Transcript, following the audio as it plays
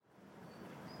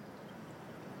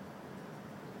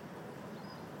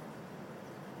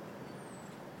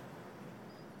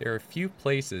There are few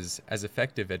places as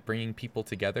effective at bringing people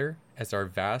together as our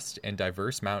vast and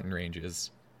diverse mountain ranges.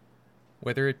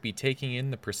 Whether it be taking in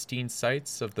the pristine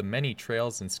sights of the many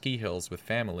trails and ski hills with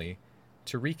family,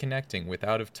 to reconnecting with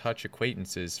out-of-touch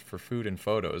acquaintances for food and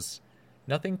photos,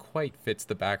 nothing quite fits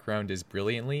the background as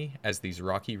brilliantly as these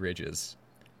rocky ridges.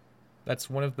 That's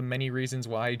one of the many reasons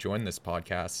why I joined this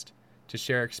podcast, to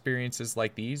share experiences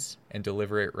like these and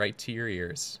deliver it right to your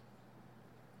ears.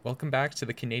 Welcome back to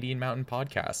the Canadian Mountain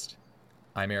Podcast.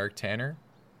 I'm Eric Tanner.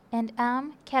 And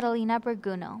I'm Catalina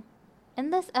Berguno.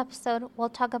 In this episode, we'll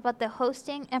talk about the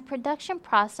hosting and production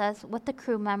process with the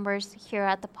crew members here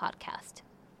at the podcast.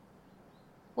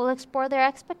 We'll explore their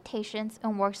expectations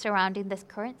and work surrounding this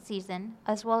current season,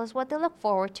 as well as what they look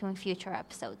forward to in future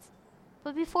episodes.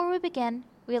 But before we begin,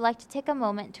 we'd like to take a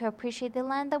moment to appreciate the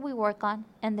land that we work on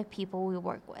and the people we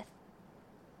work with.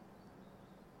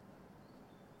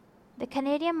 The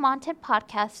Canadian Mountain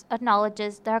Podcast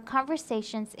acknowledges that our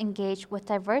conversations engage with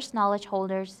diverse knowledge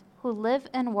holders who live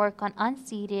and work on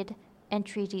unceded and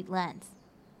treaty lands.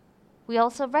 We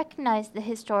also recognize the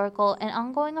historical and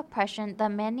ongoing oppression that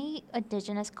many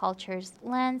Indigenous cultures,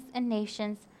 lands, and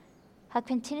nations have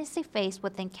continuously faced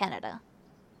within Canada.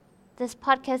 This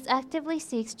podcast actively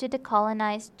seeks to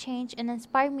decolonize, change, and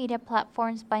inspire media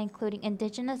platforms by including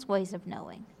Indigenous ways of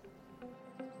knowing.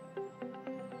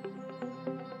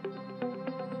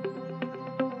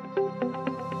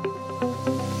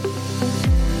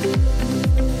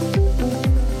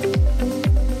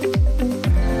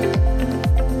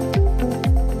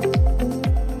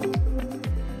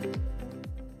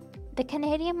 The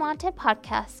Canadian Mountain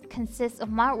Podcast consists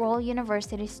of Mount Royal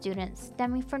University students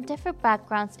stemming from different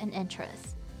backgrounds and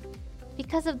interests.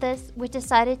 Because of this, we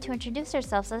decided to introduce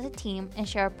ourselves as a team and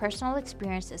share our personal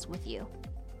experiences with you.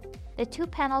 The two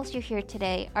panels you hear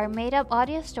today are made-up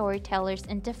audio storytellers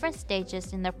in different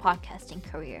stages in their podcasting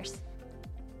careers.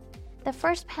 The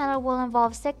first panel will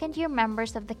involve second-year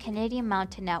members of the Canadian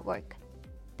Mountain Network.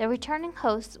 The returning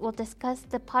hosts will discuss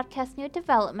the podcast's new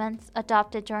developments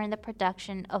adopted during the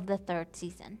production of the third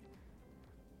season.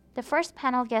 The first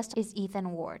panel guest is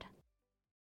Ethan Ward.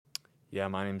 Yeah,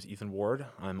 my name's Ethan Ward.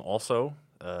 I'm also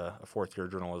a fourth-year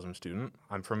journalism student.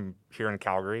 I'm from here in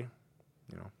Calgary.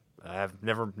 I've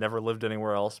never lived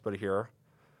anywhere else but here,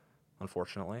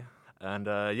 unfortunately. And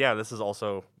this is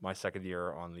also my second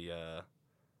year on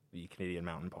the Canadian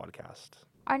Mountain Podcast.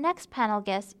 Our next panel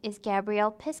guest is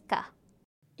Gabrielle Pisca.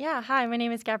 Yeah, hi, my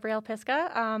name is Gabrielle Pisca.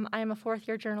 I'm a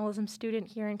fourth-year journalism student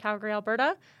here in Calgary,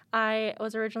 Alberta. I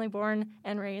was originally born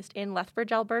and raised in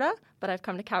Lethbridge, Alberta, but I've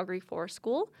come to Calgary for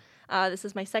school. This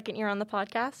is my second year on the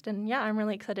podcast, and yeah, I'm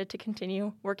really excited to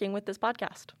continue working with this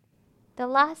podcast. The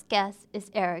last guest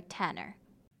is Eric Tanner.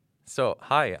 So,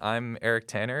 hi, I'm Eric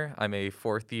Tanner. I'm a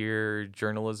fourth-year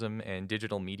journalism and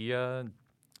digital media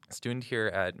student here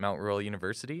at Mount Royal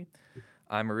University.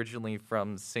 I'm originally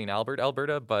from St. Albert,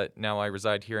 Alberta, but now I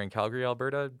reside here in Calgary,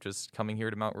 Alberta, just coming here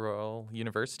to Mount Royal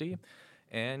University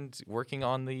and working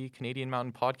on the Canadian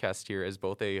Mountain Podcast here as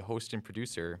both a host and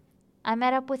producer. I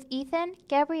met up with Ethan,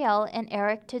 Gabrielle, and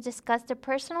Eric to discuss their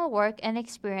personal work and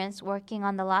experience working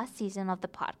on the last season of the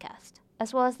podcast,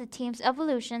 as well as the team's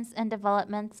evolutions and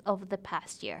developments over the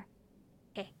past year.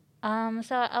 Okay,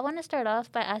 so I want to start off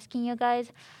by asking you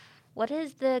guys, what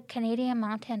is the Canadian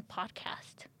Mountain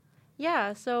Podcast?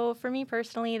 Yeah, so for me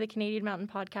personally, the Canadian Mountain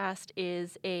Podcast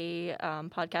is a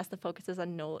podcast that focuses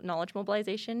on knowledge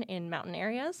mobilization in mountain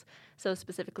areas. So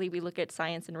specifically, we look at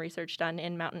science and research done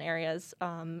in mountain areas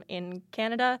in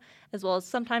Canada, as well as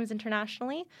sometimes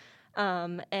internationally.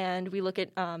 And we look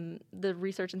at the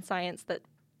research and science that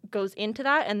goes into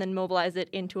that and then mobilize it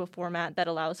into a format that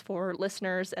allows for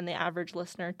listeners and the average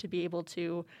listener to be able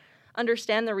to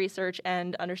understand the research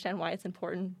and understand why it's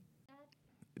important.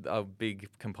 A big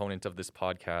component of this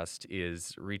podcast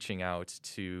is reaching out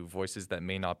to voices that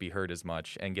may not be heard as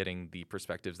much and getting the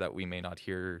perspectives that we may not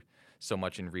hear so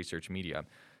much in research media.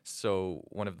 So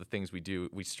one of the things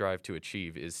we strive to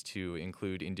achieve is to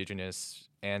include Indigenous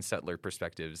and settler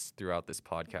perspectives throughout this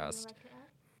podcast.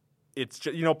 It's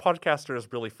just, podcaster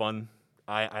is really fun.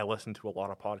 I listen to a lot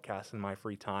of podcasts in my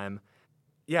free time.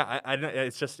 Yeah,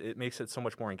 it makes it so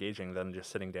much more engaging than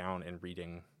just sitting down and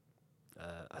reading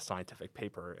a scientific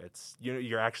paper. It's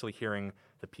you're actually hearing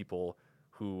the people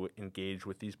who engage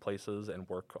with these places and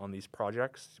work on these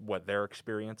projects, what their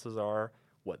experiences are,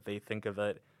 what they think of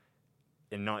it,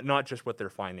 and not just what their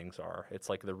findings are. It's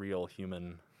like the real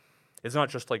human. It's not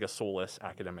just like a soulless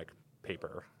academic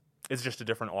paper. It's just a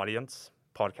different audience.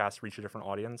 Podcasts reach a different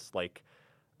audience. Like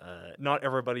not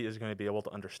everybody is going to be able to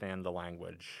understand the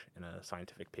language in a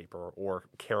scientific paper or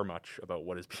care much about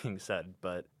what is being said,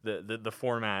 but the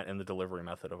format and the delivery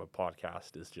method of a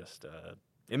podcast is just,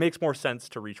 it makes more sense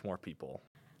to reach more people.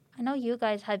 I know you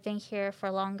guys have been here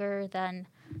for longer than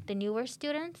the newer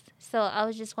students, so I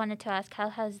was just wanted to ask, how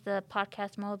has the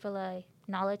podcast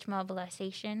knowledge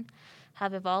mobilization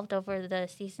have evolved over the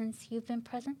seasons you've been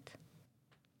present?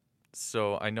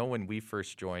 So I know when we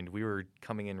first joined, we were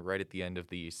coming in right at the end of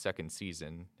the second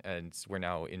season, and we're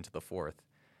now into the fourth.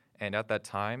 And at that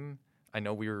time, I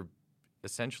know we were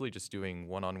essentially just doing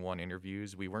one-on-one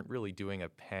interviews. We weren't really doing a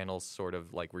panel sort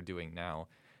of like we're doing now,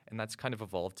 and that's kind of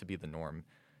evolved to be the norm.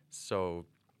 So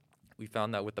we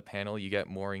found that with the panel, you get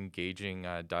more engaging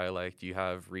dialect. You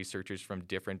have researchers from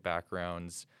different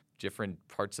backgrounds, different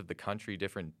parts of the country,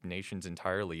 different nations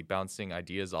entirely, bouncing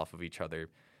ideas off of each other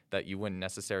that you wouldn't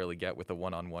necessarily get with a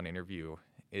one-on-one interview.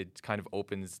 It kind of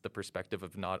opens the perspective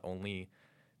of not only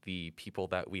the people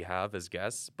that we have as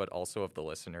guests, but also of the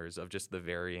listeners, of just the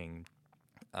varying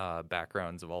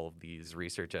backgrounds of all of these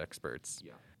research experts.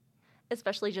 Yeah.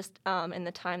 Especially just in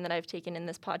the time that I've taken in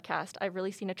this podcast, I've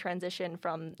really seen a transition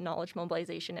from knowledge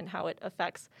mobilization and how it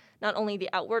affects not only the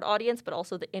outward audience, but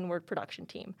also the inward production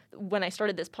team. When I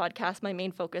started this podcast, my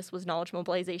main focus was knowledge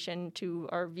mobilization to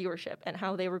our viewership and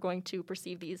how they were going to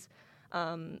perceive these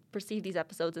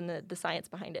episodes and the science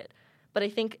behind it. But I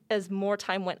think as more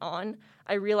time went on,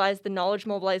 I realized the knowledge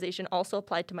mobilization also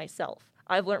applied to myself.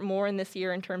 I've learned more in this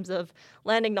year in terms of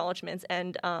land acknowledgements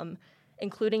and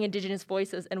including Indigenous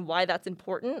voices and why that's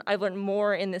important. I've learned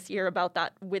more in this year about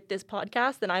that with this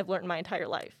podcast than I've learned my entire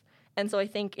life. And so I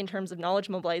think in terms of knowledge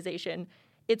mobilization,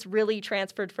 it's really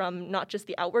transferred from not just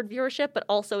the outward viewership, but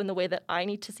also in the way that I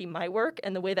need to see my work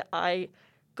and the way that I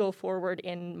go forward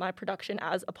in my production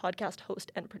as a podcast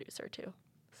host and producer too.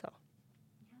 So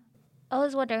I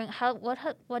was wondering,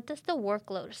 what does the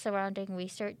workload surrounding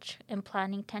research and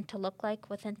planning tend to look like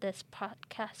within this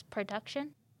podcast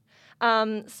production?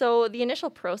 So the initial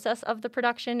process of the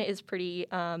production is pretty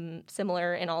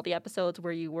similar in all the episodes,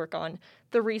 where you work on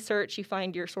the research, you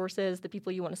find your sources, the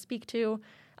people you want to speak to,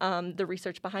 the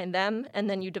research behind them, and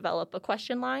then you develop a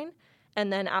question line.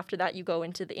 And then after that, you go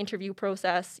into the interview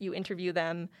process, you interview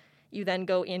them, you then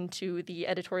go into the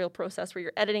editorial process where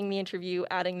you're editing the interview,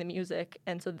 adding the music.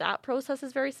 And so that process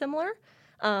is very similar.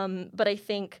 But I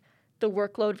think the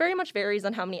workload very much varies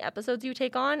on how many episodes you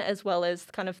take on, as well as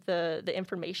kind of the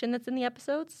information that's in the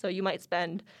episodes. So you might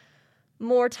spend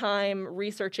more time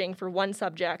researching for one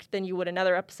subject than you would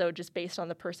another episode, just based on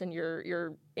the person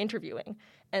you're interviewing.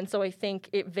 And so I think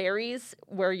it varies,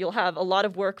 where you'll have a lot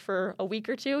of work for a week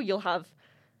or two. You'll have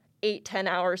 8, 10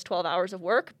 hours, 12 hours of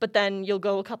work, but then you'll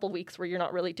go a couple weeks where you're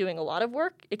not really doing a lot of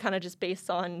work. It kind of just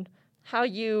based on how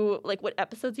you, like, what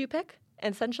episodes you pick,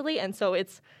 essentially. And so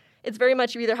it's very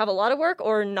much you either have a lot of work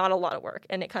or not a lot of work,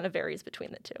 and it kind of varies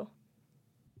between the two.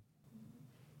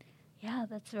 Yeah,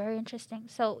 that's very interesting.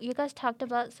 So you guys talked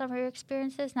about some of your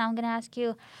experiences. Now I'm going to ask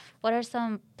you, what are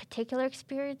some particular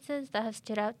experiences that have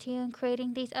stood out to you in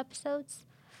creating these episodes?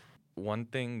 One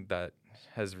thing that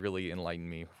has really enlightened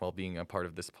me while being a part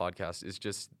of this podcast is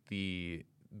just the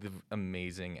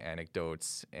amazing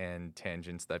anecdotes and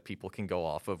tangents that people can go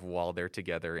off of while they're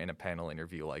together in a panel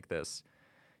interview like this.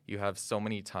 You have so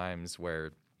many times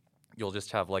where you'll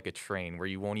just have like a train where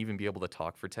you won't even be able to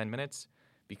talk for 10 minutes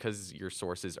because your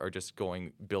sources are just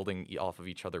building off of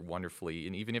each other wonderfully.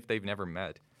 And even if they've never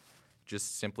met,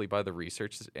 just simply by the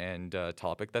research and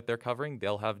topic that they're covering,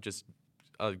 they'll have just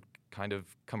a kind of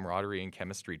camaraderie and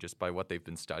chemistry just by what they've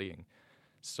been studying.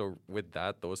 So with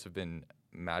that, those have been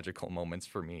magical moments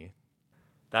for me.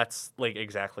 That's like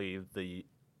exactly the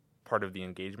part of the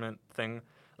engagement thing.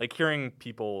 Like hearing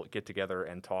people get together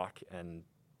and talk and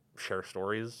share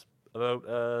stories about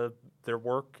their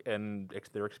work and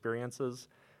their experiences,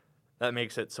 that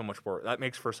makes it so much more, that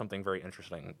makes for something very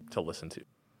interesting to listen to.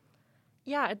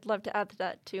 Yeah, I'd love to add to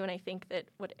that too. And I think that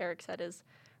what Eric said is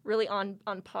really on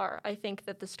par. I think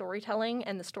that the storytelling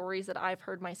and the stories that I've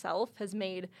heard myself has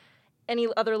made any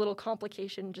other little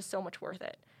complication just so much worth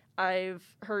it. I've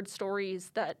heard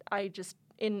stories that I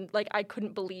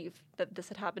couldn't believe that this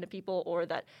had happened to people, or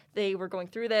that they were going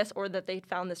through this, or that they'd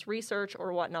found this research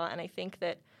or whatnot. And I think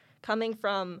that coming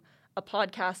from a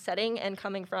podcast setting and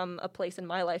coming from a place in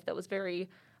my life that was very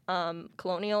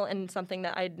colonial and something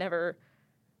that I'd never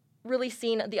really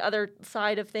seen the other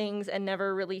side of things and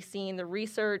never really seen the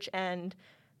research, and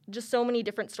just so many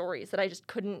different stories that I just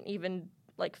couldn't even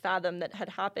fathom that had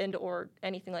happened or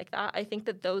anything like that. I think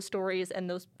that those stories and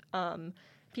those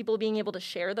people being able to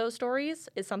share those stories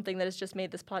is something that has just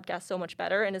made this podcast so much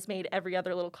better and has made every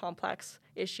other little complex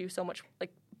issue so much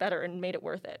better and made it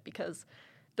worth it, because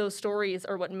those stories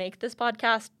are what make this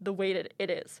podcast the way that it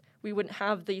is. We wouldn't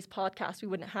have these podcasts, we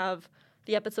wouldn't have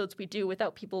the episodes we do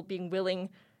without people being willing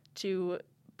to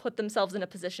put themselves in a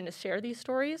position to share these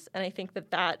stories. And I think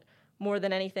that more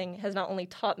than anything has not only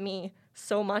taught me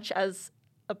so much as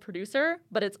a producer,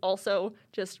 but it's also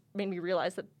just made me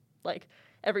realize that, like,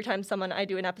 every time I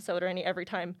do an episode, or every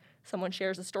time someone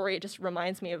shares a story, it just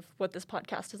reminds me of what this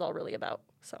podcast is all really about.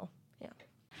 So, yeah.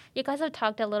 You guys have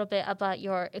talked a little bit about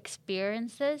your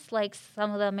experiences, like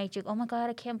some of them made you, oh my God,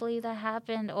 I can't believe that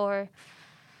happened, or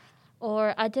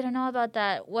I didn't know about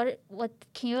that. What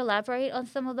can you elaborate on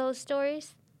some of those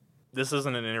stories? This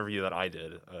isn't an interview that I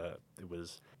did. It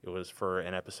was for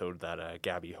an episode that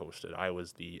Gabby hosted. I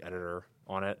was the editor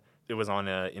on it. It was on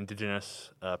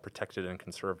Indigenous protected and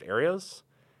conserved areas,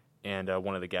 and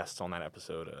one of the guests on that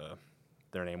episode,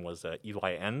 their name was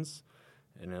Eli Enns,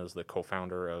 and it was the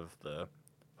co-founder of the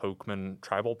Hoekman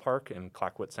Tribal Park in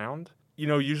Clayoquot Sound.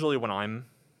 Usually when I'm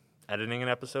editing an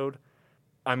episode,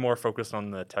 I'm more focused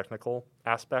on the technical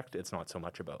aspect. It's not so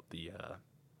much about the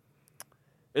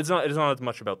it's not as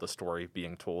much about the story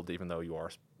being told, even though you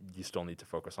still need to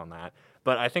focus on that.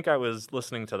 But I think I was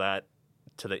listening to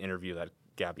the interview that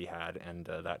Gabby had, and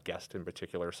that guest in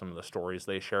particular, some of the stories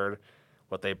they shared,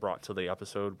 what they brought to the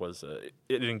episode was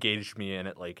it engaged me, and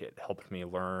it helped me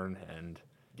learn. And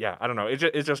yeah, I don't know,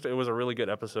 it was a really good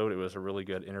episode. It was a really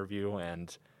good interview,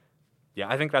 and yeah,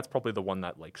 I think that's probably the one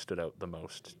that stood out the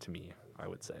most to me, I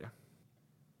would say.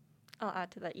 I'll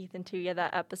add to that, Ethan, too. Yeah,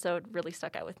 that episode really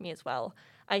stuck out with me as well.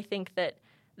 I think that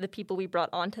the people we brought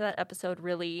onto that episode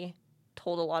really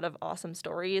told a lot of awesome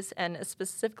stories, and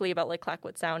specifically about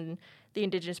Clayoquot Sound and the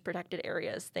Indigenous protected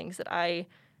areas, things that I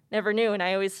never knew. And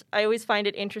I always find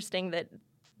it interesting that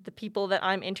the people that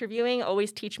I'm interviewing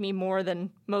always teach me more than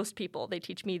most people. They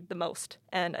teach me the most,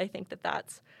 and I think that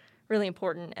that's really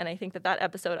important. And I think that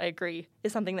episode, I agree,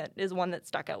 is something that is one that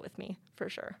stuck out with me for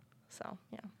sure. So,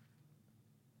 yeah.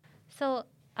 So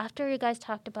after you guys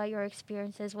talked about your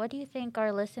experiences, what do you think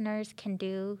our listeners can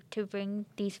do to bring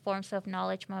these forms of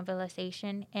knowledge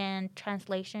mobilization and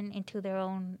translation into their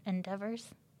own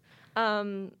endeavors?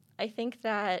 I think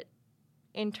that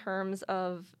in terms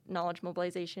of knowledge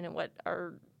mobilization and what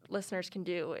our listeners can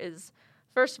do is,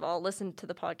 first of all, listen to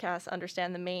the podcast,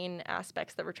 understand the main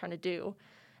aspects that we're trying to do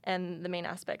and the main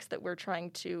aspects that we're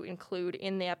trying to include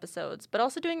in the episodes, but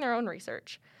also doing their own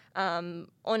research. On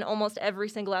almost every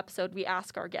single episode, we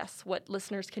ask our guests what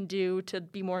listeners can do to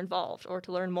be more involved or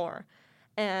to learn more.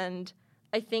 And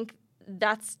I think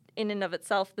that's in and of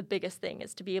itself the biggest thing,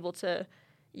 is to be able to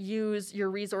use your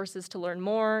resources to learn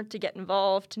more, to get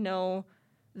involved, to know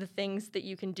the things that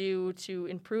you can do to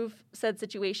improve said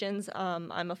situations.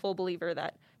 I'm a full believer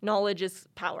that knowledge is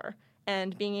power,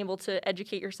 and being able to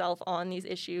educate yourself on these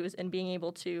issues and being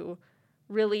able to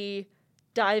really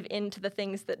dive into the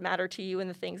things that matter to you and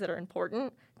the things that are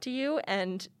important to you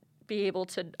and be able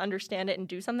to understand it and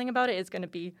do something about it is going to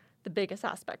be the biggest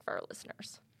aspect for our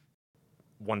listeners.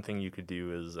 One thing you could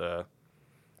do is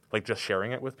just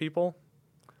sharing it with people,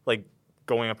 like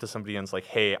going up to somebody and it's like,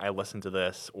 hey, I listened to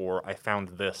this, or I found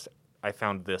this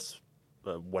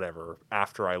whatever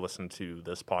after I listened to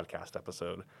this podcast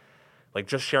episode.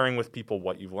 Just sharing with people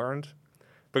what you've learned.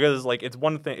 Because, it's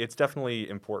one thing, it's definitely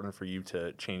important for you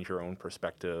to change your own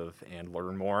perspective and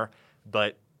learn more,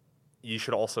 but you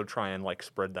should also try and,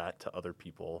 spread that to other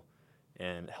people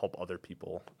and help other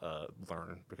people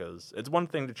learn. Because it's one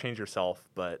thing to change yourself,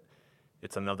 but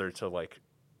it's another to,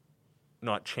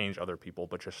 not change other people,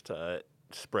 but just to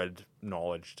spread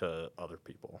knowledge to other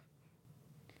people.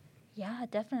 Yeah,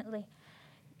 definitely.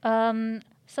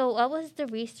 So what was the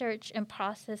research and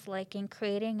process like in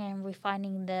creating and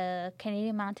refining the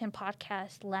Canadian Mountain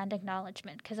Podcast Land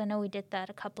Acknowledgement? Because I know we did that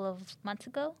a couple of months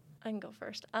ago. I can go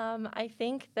first. I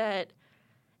think that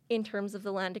in terms of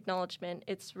the land acknowledgement,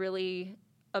 it's really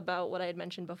about what I had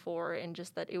mentioned before, and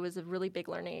just that it was a really big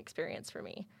learning experience for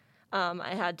me.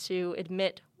 I had to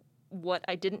admit what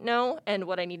I didn't know and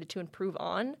what I needed to improve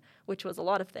on, which was a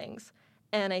lot of things.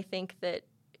 And I think that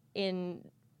in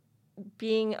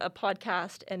being a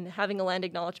podcast and having a land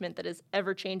acknowledgement that is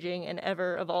ever changing and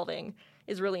ever evolving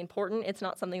is really important. It's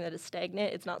not something that is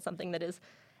stagnant. It's not something that is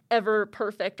ever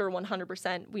perfect or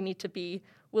 100%. We need to be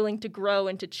willing to grow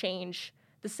and to change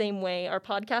the same way our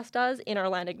podcast does in our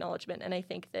land acknowledgement. And I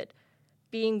think that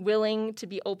being willing to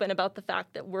be open about the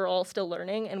fact that we're all still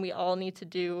learning and we all need to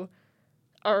do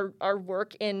our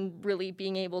work in really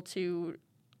being able to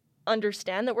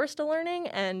understand that we're still learning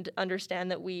and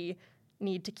understand that we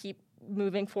need to keep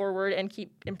moving forward and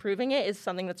keep improving it is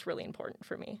something that's really important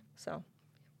for me. So,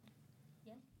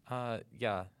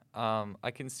 yeah,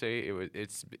 I can say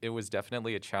it was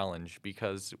definitely a challenge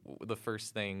because the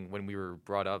first thing when we were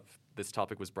brought up, this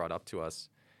topic was brought up to us,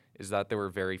 is that there were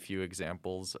very few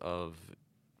examples of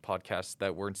podcasts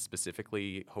that weren't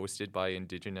specifically hosted by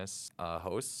Indigenous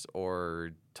hosts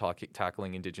or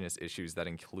tackling Indigenous issues that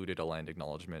included a land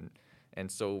acknowledgement.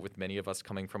 And so with many of us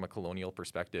coming from a colonial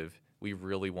perspective, we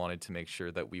really wanted to make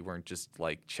sure that we weren't just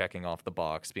like checking off the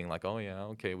box, being like, oh yeah,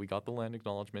 okay, we got the land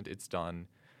acknowledgement, it's done.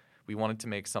 We wanted to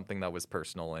make something that was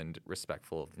personal and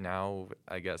respectful. Now,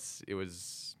 I guess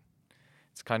it's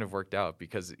kind of worked out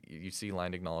because you see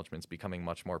land acknowledgements becoming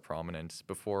much more prominent.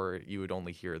 Before, you would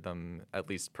only hear them, at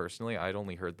least personally, I'd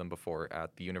only heard them before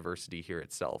at the university here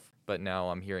itself. But now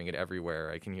I'm hearing it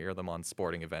everywhere. I can hear them on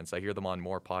sporting events. I hear them on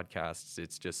more podcasts.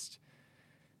 It's just,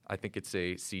 I think it's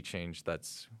a sea change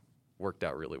that's worked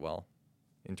out really well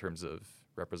in terms of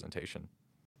representation.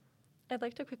 I'd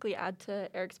like to quickly add to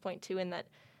Eric's point too, in that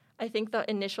I think the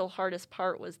initial hardest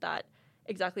part was that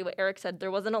exactly what Eric said,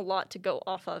 there wasn't a lot to go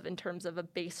off of in terms of a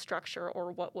base structure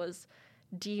or what was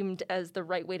deemed as the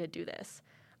right way to do this.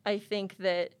 I think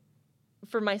that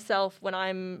for myself, when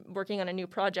I'm working on a new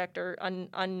project or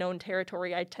unknown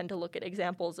territory, I tend to look at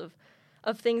examples of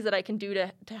things that I can do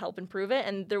to help improve it,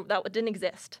 and that didn't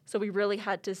exist. So we really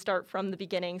had to start from the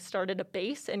beginning, start at a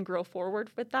base and grow forward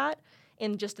with that,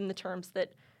 in the terms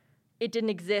that it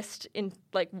didn't exist in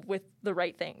with the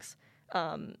right things.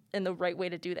 And the right way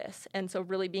to do this. And so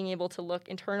really being able to look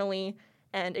internally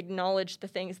and acknowledge the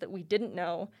things that we didn't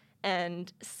know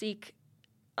and seek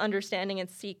understanding and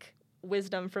seek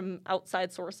wisdom from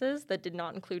outside sources that did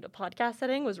not include a podcast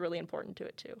setting was really important to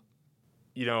it too.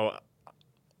 You know,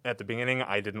 at the beginning,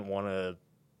 I didn't want to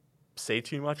say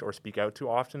too much or speak out too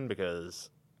often because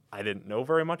I didn't know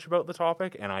very much about the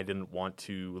topic and I didn't want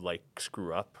to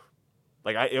screw up.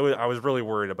 I was really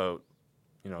worried about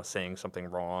saying something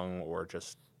wrong or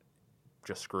just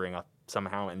screwing up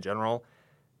somehow in general.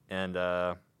 And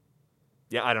I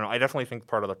don't know. I definitely think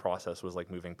part of the process was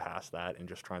moving past that and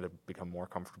just trying to become more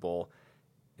comfortable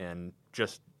and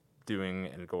just doing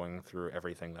and going through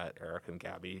everything that Eric and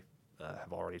Gabby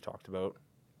have already talked about.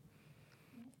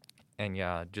 And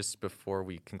yeah, just before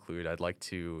we conclude, I'd like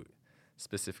to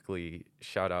specifically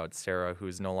shout out Sarah, who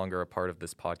is no longer a part of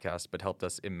this podcast, but helped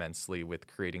us immensely with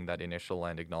creating that initial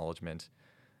land acknowledgement,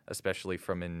 especially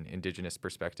from an Indigenous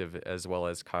perspective, as well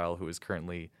as Kyle, who is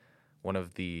currently one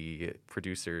of the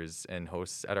producers and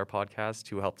hosts at our podcast,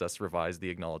 who helped us revise the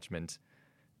acknowledgement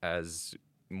as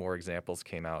more examples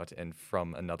came out, and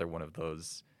from another one of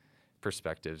those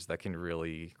perspectives that can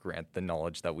really grant the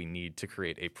knowledge that we need to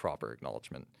create a proper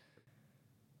acknowledgement.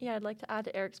 Yeah, I'd like to add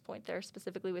to Eric's point there,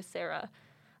 specifically with Sarah.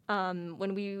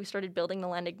 When we started building the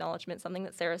land acknowledgement, something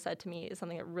that Sarah said to me is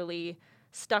something that really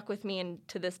stuck with me and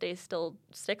to this day still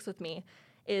sticks with me,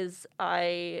 is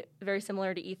I, very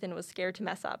similar to Ethan, was scared to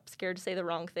mess up, scared to say the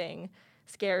wrong thing,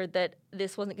 scared that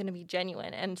this wasn't going to be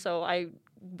genuine. And so I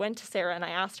went to Sarah and I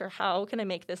asked her, how can I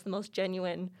make this the most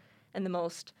genuine and the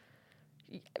most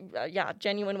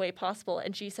genuine way possible?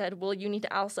 And she said, well, you need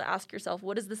to also ask yourself,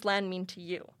 what does this land mean to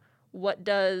you? What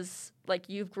does,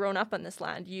 you've grown up on this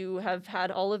land. You have had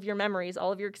all of your memories,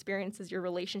 all of your experiences, your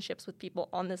relationships with people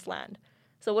on this land.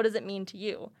 So what does it mean to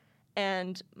you?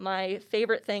 And my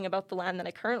favorite thing about the land that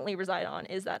I currently reside on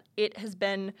is that it has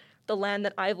been the land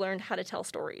that I've learned how to tell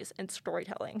stories and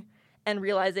storytelling, and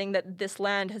realizing that this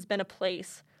land has been a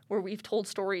place where we've told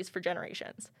stories for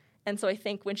generations. And so I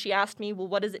think when she asked me, well,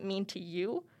 what does it mean to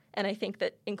you? And I think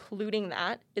that including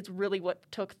that is really what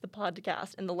took the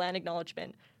podcast and the land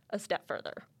acknowledgement a step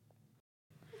further.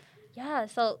 Yeah,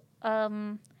 so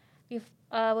we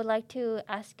would like to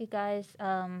ask you guys,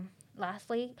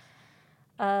 lastly,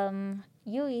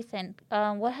 you, Ethan,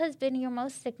 what has been your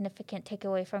most significant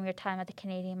takeaway from your time at the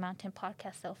Canadian Mountain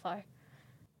Podcast so far?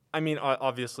 I mean,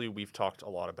 obviously, we've talked a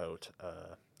lot about,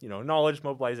 knowledge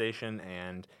mobilization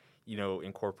and,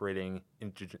 incorporating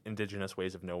Indigenous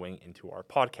ways of knowing into our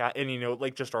podcast.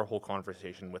 And, just our whole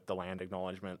conversation with the land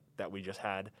acknowledgement that we just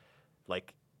had,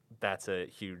 that's a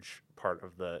huge part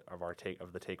of the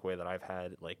takeaway that I've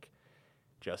had,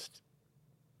 just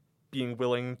being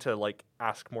willing to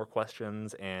ask more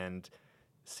questions and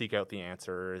seek out the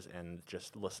answers and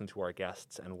just listen to our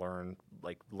guests and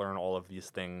learn all of these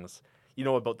things,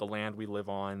 about the land we live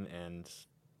on and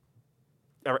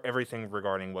everything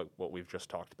regarding what we've just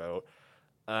talked about.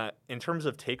 In terms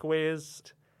of takeaways,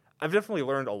 I've definitely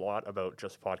learned a lot about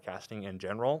just podcasting in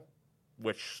general,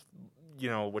 which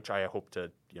I hope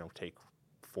to, take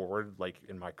forward,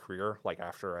 in my career,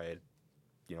 after I,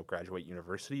 graduate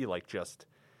university, just,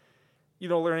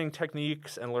 learning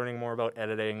techniques and learning more about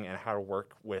editing and how to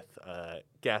work with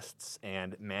guests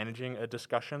and managing a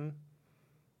discussion,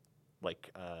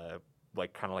 like kind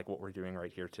of like what we're doing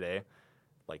right here today,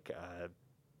 like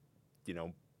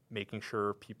making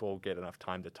sure people get enough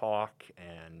time to talk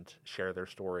and share their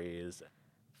stories.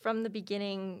 From the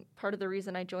beginning, part of the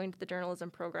reason I joined the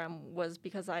journalism program was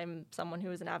because I'm someone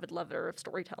who is an avid lover of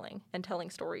storytelling and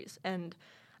telling stories. And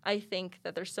I think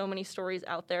that there's so many stories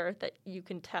out there that you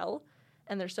can tell.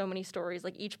 And there's so many stories,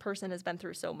 like each person has been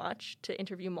through so much to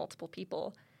interview multiple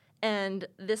people. And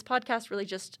this podcast really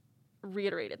just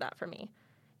reiterated that for me.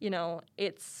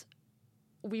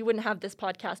 We wouldn't have this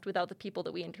podcast without the people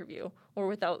that we interview or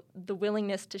without the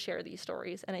willingness to share these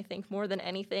stories. And I think more than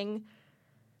anything,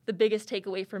 the biggest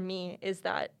takeaway for me is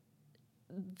that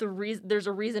there's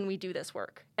a reason we do this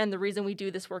work. And the reason we do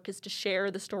this work is to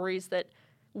share the stories that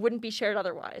wouldn't be shared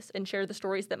otherwise and share the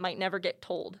stories that might never get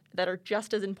told, that are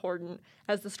just as important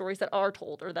as the stories that are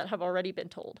told or that have already been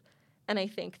told. And I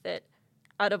think that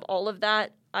out of all of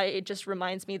that, it just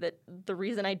reminds me that the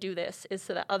reason I do this is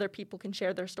so that other people can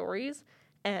share their stories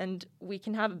and we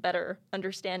can have a better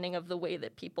understanding of the way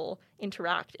that people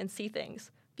interact and see things.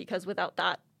 Because without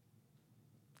that,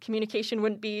 communication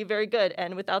wouldn't be very good.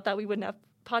 And without that, we wouldn't have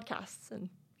podcasts. And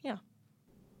yeah.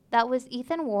 That was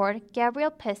Ethan Ward,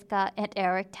 Gabriel Pisca, and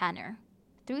Eric Tanner,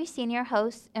 3 senior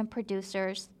hosts and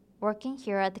producers working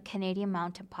here at the Canadian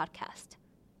Mountain Podcast.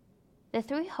 The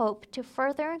 3 hope to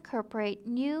further incorporate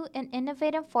new and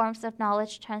innovative forms of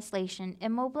knowledge translation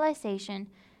and mobilization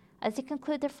as they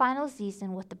conclude their final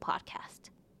season with the podcast.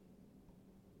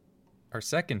 Our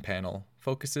second panel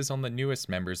focuses on the newest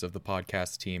members of the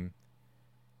podcast team.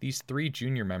 These 3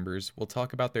 junior members will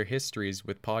talk about their histories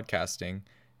with podcasting,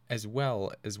 as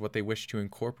well as what they wish to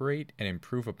incorporate and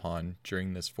improve upon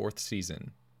during this 4th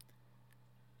season.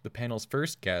 The panel's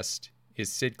first guest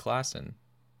is Sid Klassen.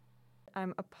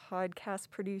 I'm a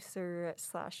podcast producer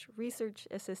 / research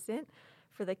assistant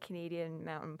for the Canadian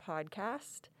Mountain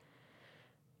Podcast.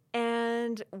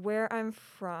 And where I'm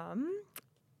from,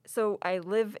 so I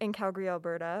live in Calgary,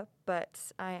 Alberta, but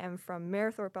I am from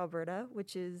Mayerthorpe, Alberta,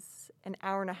 which is an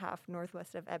hour and a half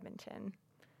northwest of Edmonton.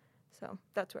 So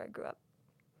that's where I grew up.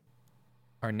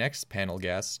 Our next panel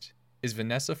guest is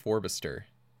Vanessa Forbister.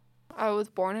 I was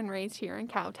born and raised here in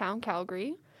Cowtown,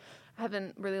 Calgary. I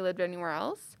haven't really lived anywhere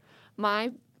else.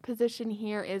 My position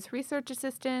here is research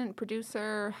assistant,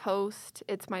 producer, host.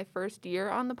 It's my first year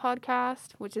on the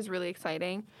podcast, which is really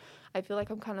exciting. I feel like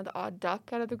I'm kind of the odd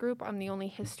duck out of the group. I'm the only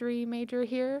history major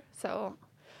here. So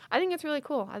I think it's really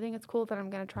cool. I think it's cool that I'm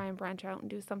going to try and branch out and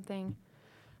do something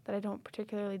that I don't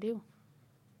particularly do.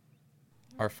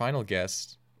 Our final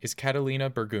guest is Catalina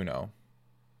Berguno.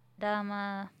 I'm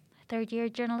a third-year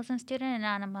journalism student,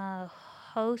 and I'm a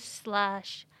host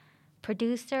 /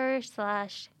 producer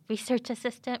 / research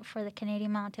assistant for the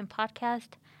Canadian Mountain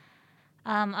Podcast.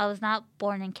 I was not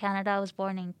born in Canada. I was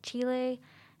born in Chile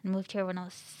and moved here when I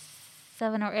was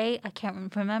 7 or 8. I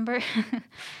can't remember.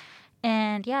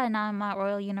 And yeah, now I'm at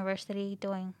Royal University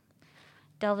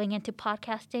delving into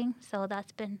podcasting. So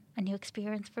that's been a new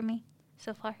experience for me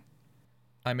so far.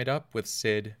 I met up with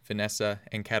Sid, Vanessa,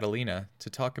 and Catalina to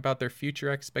talk about their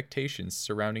future expectations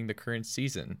surrounding the current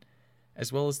season,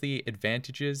 as well as the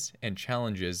advantages and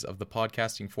challenges of the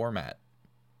podcasting format.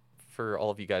 For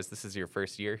all of you guys, this is your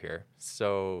first year here.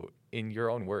 So in your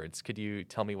own words, could you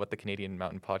tell me what the Canadian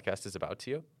Mountain Podcast is about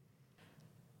to you?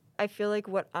 I feel like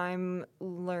what I'm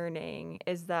learning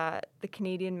is that the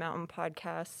Canadian Mountain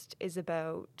Podcast is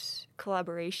about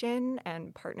collaboration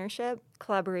and partnership,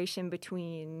 collaboration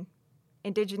between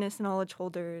Indigenous knowledge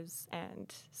holders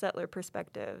and settler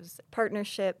perspectives,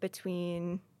 partnership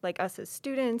between us as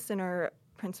students and our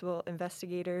principal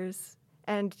investigators,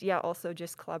 and also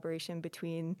just collaboration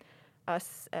between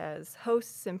us as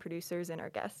hosts and producers and our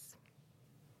guests.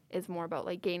 Is more about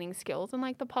gaining skills in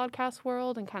the podcast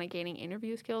world and kind of gaining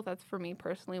interview skills. That's for me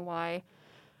personally why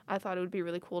I thought it would be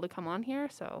really cool to come on here.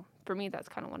 So for me, that's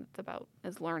kind of what it's about,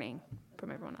 is learning from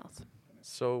everyone else.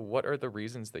 So what are the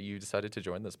reasons that you decided to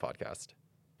join this podcast?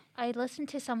 I listened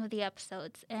to some of the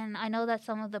episodes, and I know that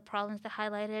some of the problems that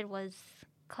highlighted was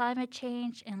climate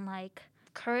change and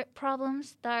current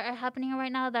problems that are happening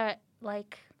right now that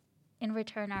in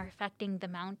return are affecting the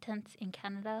mountains in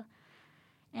Canada.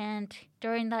 And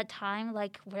during that time,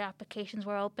 where applications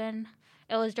were open,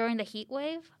 it was during the heat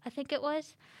wave, I think it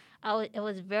was. It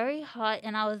was very hot,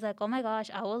 and I was like, oh my gosh,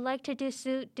 I would like to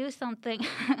do something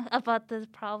about this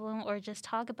problem or just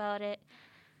talk about it.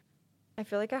 I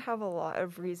feel like I have a lot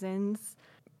of reasons.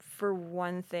 For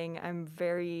one thing, I'm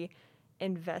very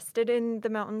invested in the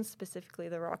mountains, specifically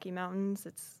the Rocky Mountains.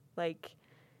 It's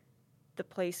the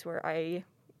the place where I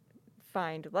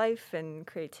find life and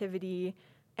creativity.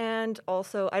 And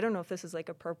also, I don't know if this is like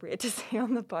appropriate to say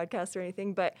on the podcast or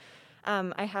anything, but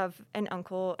I have an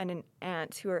uncle and an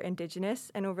aunt who are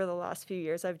Indigenous. And over the last few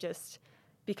years, I've just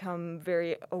become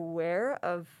very aware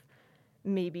of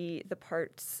maybe the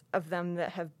parts of them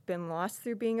that have been lost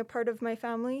through being a part of my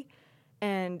family.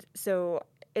 And so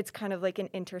it's kind of like an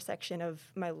intersection of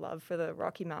my love for the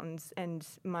Rocky Mountains and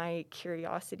my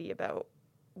curiosity about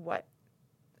what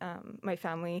my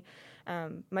family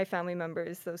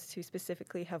members, those two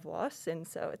specifically, have lost. And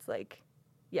so it's like,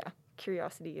 yeah,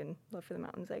 curiosity and love for the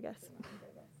mountains, I guess.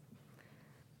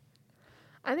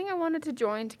 I think I wanted to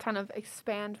join to kind of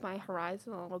expand my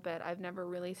horizon a little bit. I've never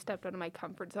really stepped out of my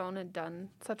comfort zone and done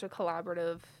such a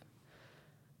collaborative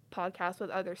podcast with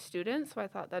other students, so I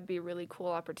thought that'd be a really cool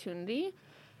opportunity.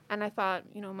 And I thought,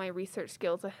 my research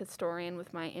skills as a historian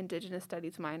with my Indigenous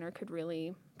Studies minor could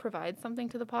really provide something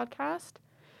to the podcast.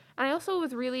 And I also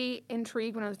was really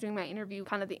intrigued when I was doing my interview,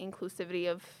 kind of the inclusivity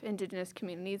of Indigenous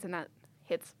communities, and that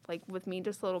hits like with me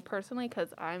just a little personally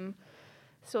because I'm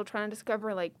still trying to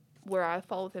discover like where I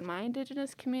fall within my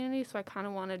Indigenous community. So I kind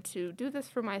of wanted to do this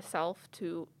for myself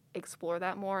to explore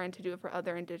that more and to do it for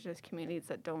other Indigenous communities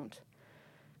that don't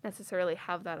necessarily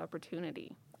have that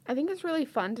opportunity. I think it's really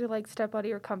fun to like step out of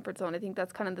your comfort zone. I think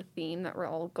that's kind of the theme that we're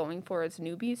all going for as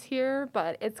newbies here,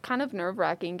 but it's kind of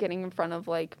nerve-wracking getting in front of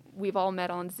like, we've all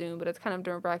met on Zoom, but it's kind of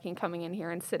nerve-wracking coming in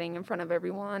here and sitting in front of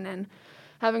everyone and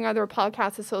having other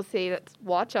podcast associates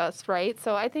watch us, right?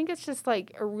 So I think it's just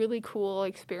like a really cool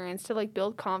experience to like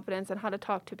build confidence and how to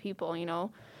talk to people,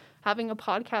 having a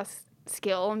podcast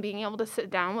skill and being able to sit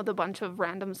down with a bunch of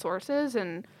random sources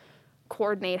and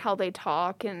coordinate how they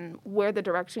talk and where the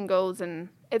direction goes. And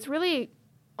it's really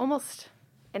almost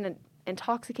an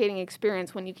intoxicating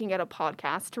experience when you can get a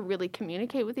podcast to really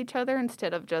communicate with each other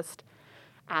instead of just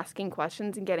asking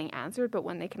questions and getting answered, but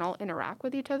when they can all interact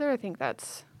with each other. I think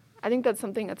that's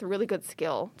something that's a really good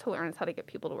skill to learn, is how to get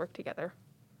people to work together.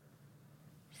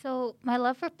 So my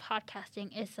love for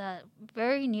podcasting is a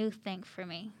very new thing for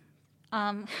me.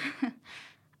 A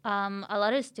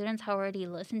lot of students have already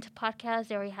listened to podcasts.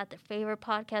 They already had their favorite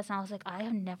podcast, and I was like, I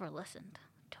have never listened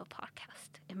to a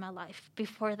podcast in my life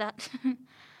before that.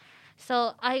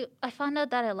 So I found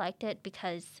out that I liked it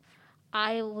because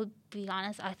I would be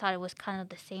honest, I thought it was kind of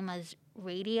the same as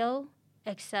radio,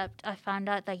 except I found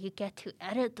out that you get to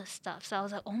edit the stuff. So I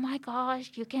was like, oh my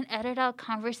gosh, you can edit out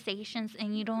conversations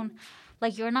and you don't,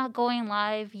 like, you're not going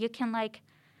live. You can, like,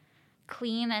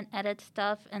 clean and edit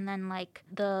stuff, and then, like,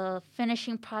 the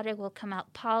finishing product will come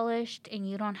out polished, and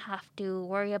you don't have to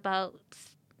worry about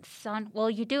well,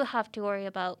 you do have to worry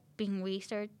about being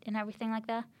researched and everything like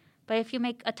that. But if you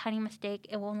make a tiny mistake,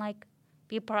 it won't, like,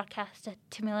 be broadcasted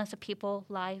to millions of people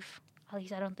live. At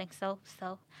least I don't think so.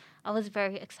 So I was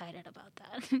very excited about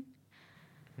that.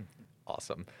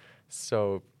 Awesome.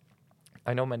 So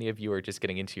I know many of you are just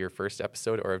getting into your first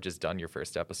episode or have just done your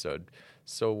first episode.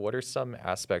 So what are some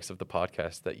aspects of the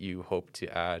podcast that you hope to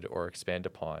add or expand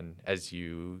upon as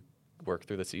you work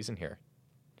through the season here?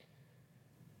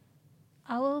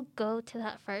 I will go to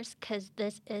that first because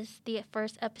this is the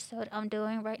first episode I'm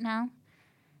doing right now.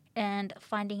 And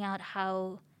finding out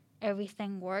how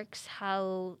everything works,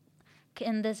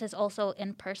 and this is also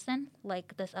in person,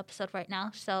 like this episode right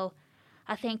now. So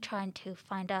I think trying to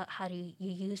find out how do you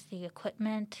use the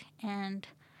equipment, and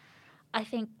I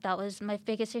think that was my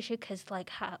biggest issue because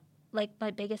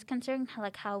my biggest concern,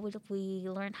 like how would we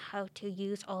learn how to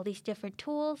use all these different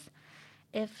tools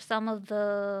if some of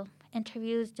the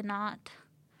interviews did not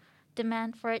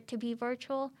demand for it to be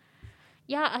virtual.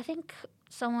 Yeah, I think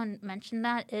someone mentioned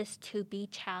that is to be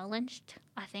challenged.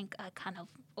 I think I kind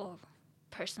of,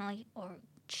 personally,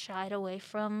 shied away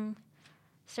from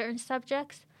certain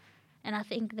subjects. And I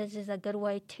think this is a good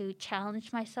way to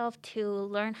challenge myself to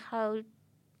learn how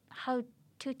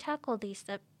to tackle these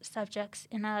subjects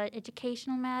in an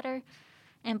educational manner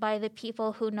and by the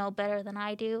people who know better than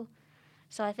I do.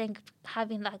 So I think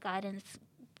having that guidance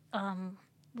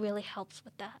really helps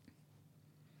with that.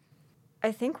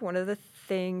 I think one of the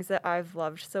things that I've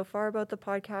loved so far about the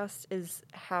podcast is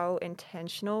how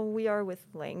intentional we are with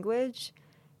language.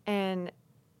 And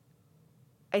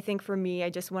I think for me, I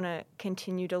just want to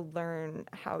continue to learn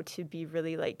how to be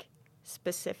really like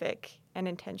specific and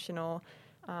intentional.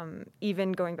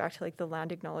 Even going back to like the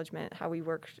land acknowledgement, how we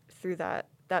worked through that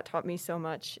taught me so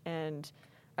much. And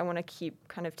I want to keep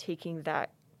kind of taking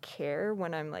that care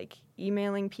when I'm like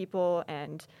emailing people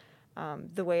and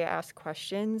the way I ask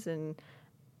questions. And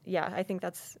yeah, I think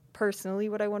that's personally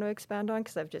what I want to expand on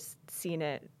because I've just seen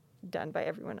it done by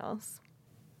everyone else.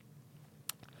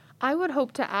 I would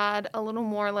hope to add a little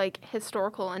more like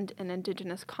historical and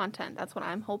Indigenous content. That's what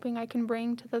I'm hoping I can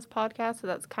bring to this podcast. So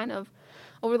that's kind of,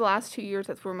 over the last 2 years,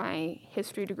 that's where my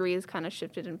history degree is kind of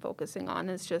shifted and focusing on,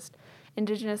 is just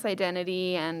Indigenous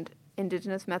identity and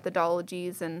Indigenous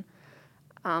methodologies and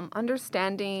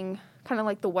understanding kind of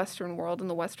like the Western world and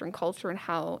the Western culture and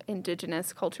how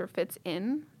Indigenous culture fits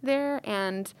in there.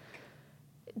 And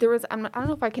there was, I don't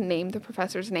know if I can name the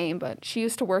professor's name, but she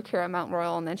used to work here at Mount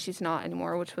Royal, and then she's not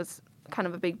anymore, which was kind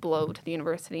of a big blow to the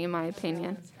university, in my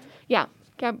opinion. Yeah,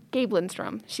 Gabe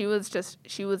Lindstrom. She was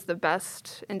the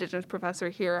best Indigenous professor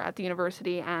here at the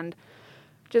university, and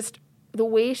just the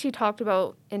way she talked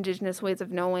about Indigenous ways of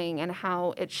knowing and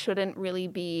how it shouldn't really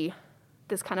be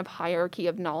this kind of hierarchy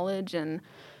of knowledge, and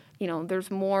there's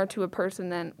more to a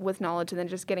person with knowledge than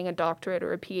just getting a doctorate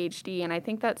or a PhD. And I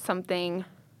think that's something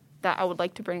that I would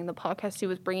like to bring in the podcast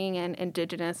too, is bringing in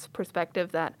Indigenous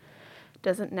perspective that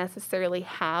doesn't necessarily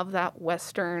have that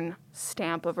Western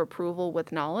stamp of approval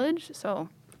with knowledge. So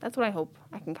that's what I hope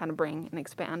I can kind of bring and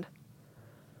expand.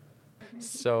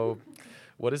 So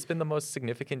what has been the most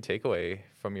significant takeaway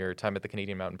from your time at the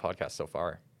Canadian Mountain Podcast so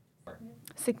far?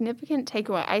 Significant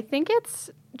takeaway. I think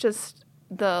it's just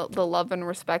the love and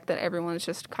respect that everyone's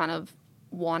just kind of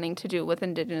wanting to do with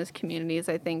Indigenous communities.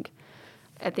 I think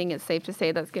it's safe to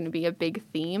say that's going to be a big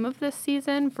theme of this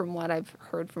season from what I've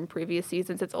heard from previous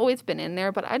seasons. It's always been in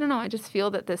there, but I don't know. I just feel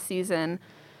that this season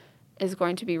is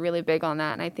going to be really big on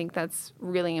that. And I think that's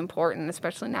really important,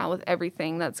 especially now with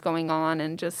everything that's going on,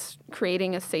 and just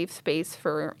creating a safe space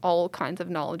for all kinds of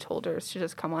knowledge holders to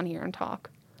just come on here and talk.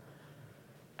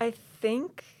 I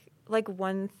think like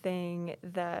one thing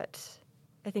that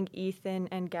I think Ethan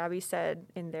and Gabby said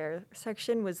in their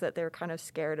section was that they were kind of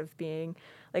scared of being,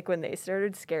 like when they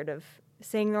started, scared of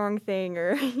saying the wrong thing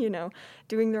or,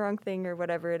 doing the wrong thing or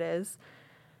whatever it is.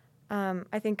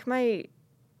 I think my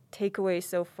takeaway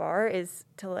so far is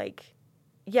to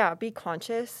be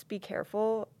conscious, be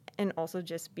careful, and also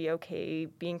just be okay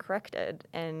being corrected.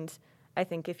 And I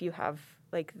think if you have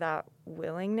that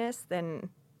willingness, then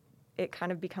it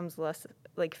kind of becomes less,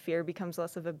 fear becomes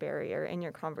less of a barrier in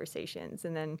your conversations.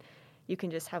 And then you can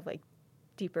just have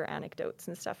deeper anecdotes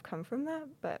and stuff come from that.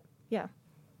 But yeah.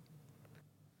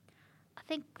 I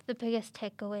think the biggest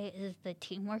takeaway is the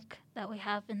teamwork that we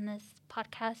have in this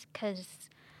podcast, because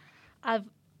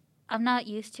I'm not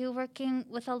used to working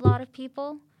with a lot of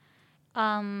people,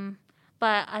 but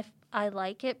I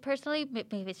like it personally.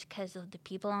 Maybe it's because of the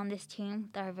people on this team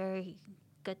that are very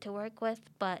good to work with.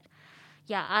 But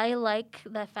yeah, I like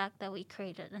the fact that we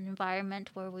created an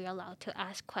environment where we're allowed to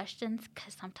ask questions,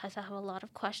 because sometimes I have a lot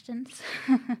of questions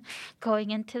going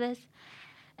into this.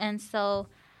 And so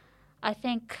I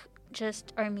think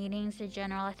just our meetings in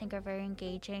general, I think, are very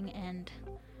engaging, and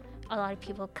a lot of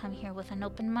people come here with an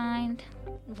open mind,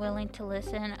 willing to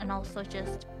listen, and also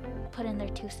just put in their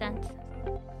 2 cents.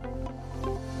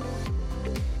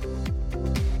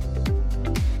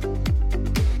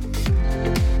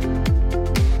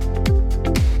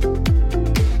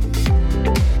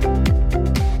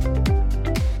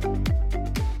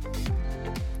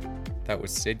 That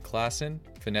was Sid Klassen,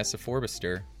 Vanessa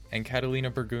Forbister, and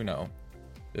Catalina Berguno,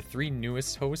 the 3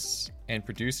 newest hosts and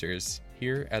producers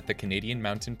here at the Canadian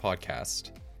Mountain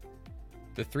Podcast.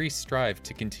 The 3 strive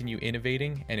to continue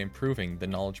innovating and improving the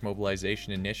knowledge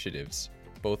mobilization initiatives,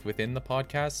 both within the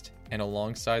podcast and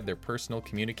alongside their personal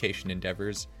communication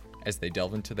endeavors as they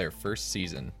delve into their first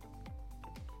season.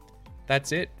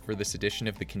 That's it for this edition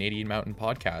of the Canadian Mountain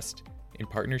Podcast, in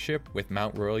partnership with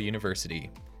Mount Royal University.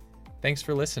 Thanks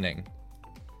for listening.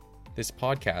 This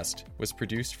podcast was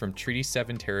produced from Treaty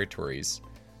 7 territories,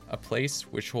 a place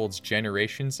which holds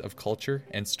generations of culture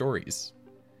and stories.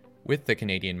 With the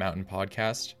Canadian Mountain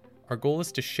Podcast, our goal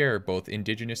is to share both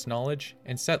Indigenous knowledge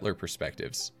and settler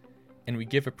perspectives, and we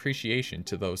give appreciation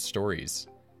to those stories.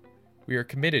 We are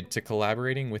committed to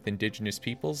collaborating with Indigenous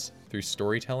peoples through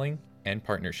storytelling and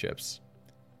partnerships.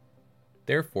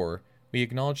 Therefore, we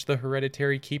acknowledge the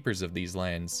hereditary keepers of these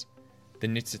lands, the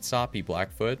Niitsitapi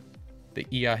Blackfoot, the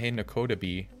Iahe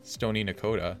Nakoda Stoney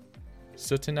Nakoda,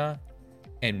 Tsuut'ina,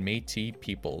 and Métis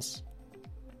peoples.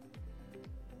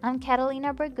 I'm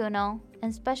Catalina Berguno,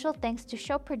 and special thanks to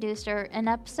show producer and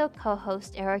episode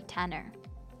co-host Eric Tanner.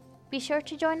 Be sure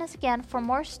to join us again for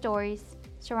more stories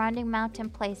surrounding mountain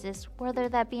places, whether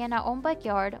that be in our own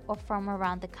backyard or from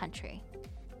around the country.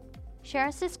 Share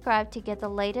and subscribe to get the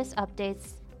latest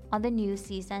updates on the new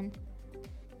season,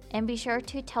 and be sure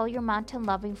to tell your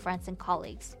mountain-loving friends and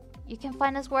colleagues. You can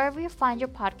find us wherever you find your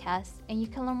podcasts, and you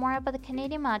can learn more about the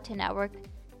Canadian Mountain Network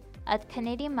at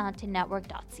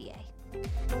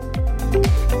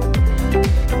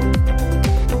canadianmountainnetwork.ca.